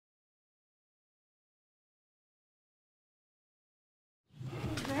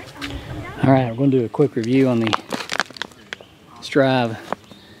All right, we're going to do a quick review on the Strive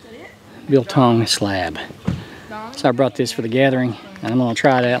Biltong slab. So I brought this for the gathering, and I'm going to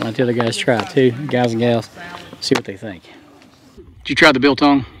try it out and let the other guys try it too, guys and gals, see what they think. Did you try the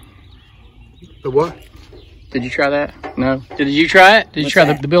Biltong? The what? Did you try that? No? Did you try it? Did you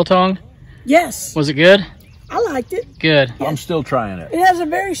try the Biltong? Yes. Was it good? I liked it. Good. I'm still trying it. It has a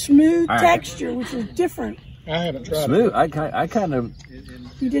very smooth texture, which is different. I haven't tried Smooth. it. I kind of.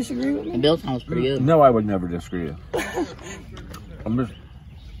 You disagree with me? The Biltong was pretty good. No, I would never disagree.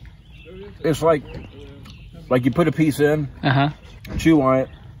 It's like you put a piece in, chew on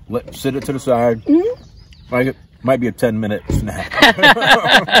it, sit it to the side. Like it might be a 10-minute snack.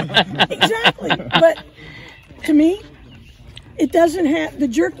 Exactly. But to me, it doesn't have, the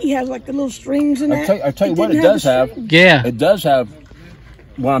jerky has like the little strings in it. I tell you what, it does have. Yeah. It does have.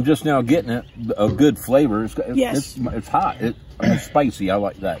 Well, I'm just now getting it. A good flavor. Yes. It's hot. It's spicy. I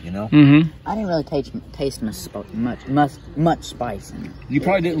like that. You know. I didn't really taste much spice in it. You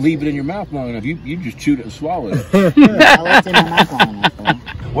probably didn't leave it in your mouth long enough. You just chewed it and swallowed it. I left it in my mouth long enough, though.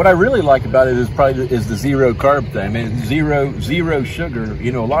 What I really like about it is the zero carb thing. I mean, zero sugar.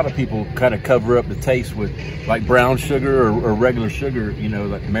 You know, a lot of people kind of cover up the taste with like brown sugar or regular sugar. You know,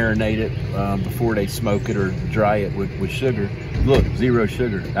 like marinate it before they smoke it or dry it with sugar. Look, zero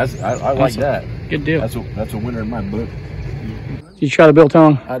sugar. I like that. Good deal. That's a winner in my book. Did you try the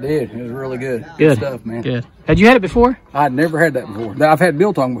Biltong? I did. It was really good. Good Stuff, man. Good. Had you had it before? I'd never had that before. I've had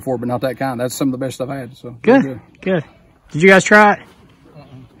Biltong before, but not that kind. That's some of the best I've had. So Good. Good. Did you guys try it?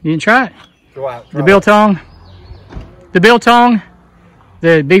 You didn't try it? Try The Biltong? The Biltong?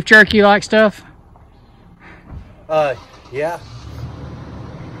 The beef jerky like stuff? Yeah.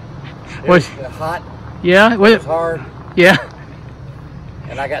 It Was was hot, yeah? it was hard, Yeah.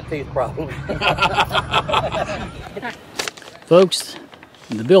 and I got teeth problems. Folks,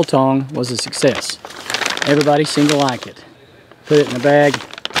 the Biltong was a success. Everybody seemed to like it. Put it in a bag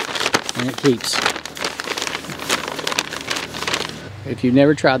and it keeps. If you've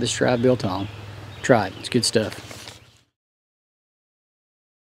never tried the Strive Biltong, try it. It's good stuff.